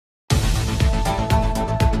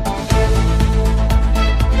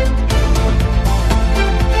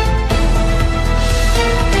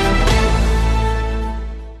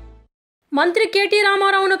మంత్రి కేటీ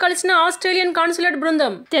రామారావును కలిసిన Australian consulate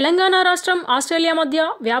బృందం. తెలంగాణ రాష్ట్రం, ఆస్ట్రేలియా మధ్య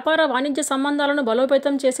వ్యాపార వాణిజ్య సంబంధాలను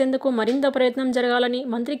బలోపేతం చేసేందుకు మరింత ప్రయత్నం జరగాలని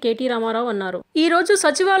మంత్రి కేటీ రామారావు అన్నారు. ఈ రోజు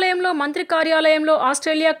సచివాలయంలో మంత్రి కార్యాలయంలో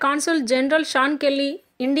Australia consul general Shan Kelly,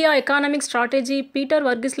 India economic strategy Peter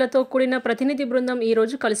వర్గీస్లతో కూడిన ప్రతినిధి బృందం ఈ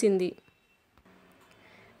రోజు కలిసింది.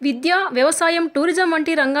 విద్య, వ్యవసాయం, టూరిజం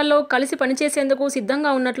వంటి రంగాల్లో కలిసి పనిచేసేందుకు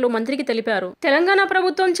సిద్ధంగా ఉన్నట్లు మంత్రికి తెలిపారు. తెలంగాణ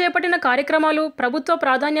ప్రభుత్వం చేపట్టిన కార్యక్రమాలు, ప్రభుత్వ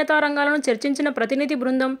ప్రాధాన్యతా రంగాలను చర్చించిన ప్రతినిధి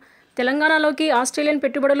బృందం తెలంగాణలోకి ఆస్ట్రేలియన్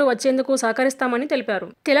పెట్టుబడులు వచ్చేందుకు సహకరిస్తామని తెలిపారు.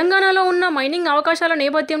 తెలంగాణలో ఉన్న మైనింగ్ అవకాశాల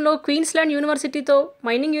నేపథ్యంలో క్వీన్స్లాండ్ యూనివర్సిటీతో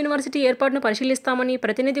మైనింగ్ యూనివర్సిటీ ఏర్పాటును పరిశీలిస్తామని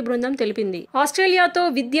ప్రతినిధి బృందం తెలిపింది. ఆస్ట్రేలియాతో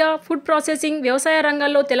విద్య, ఫుడ్ ప్రాసెసింగ్, వ్యవసాయ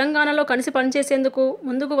రంగాల్లో తెలంగాణలో కలిసి పనిచేసేందుకు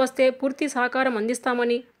ముందుకు వస్తే పూర్తి సహకారం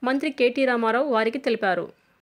అందిస్తామని మంత్రి కేటీ రామారావు వారికి తెలిపారు.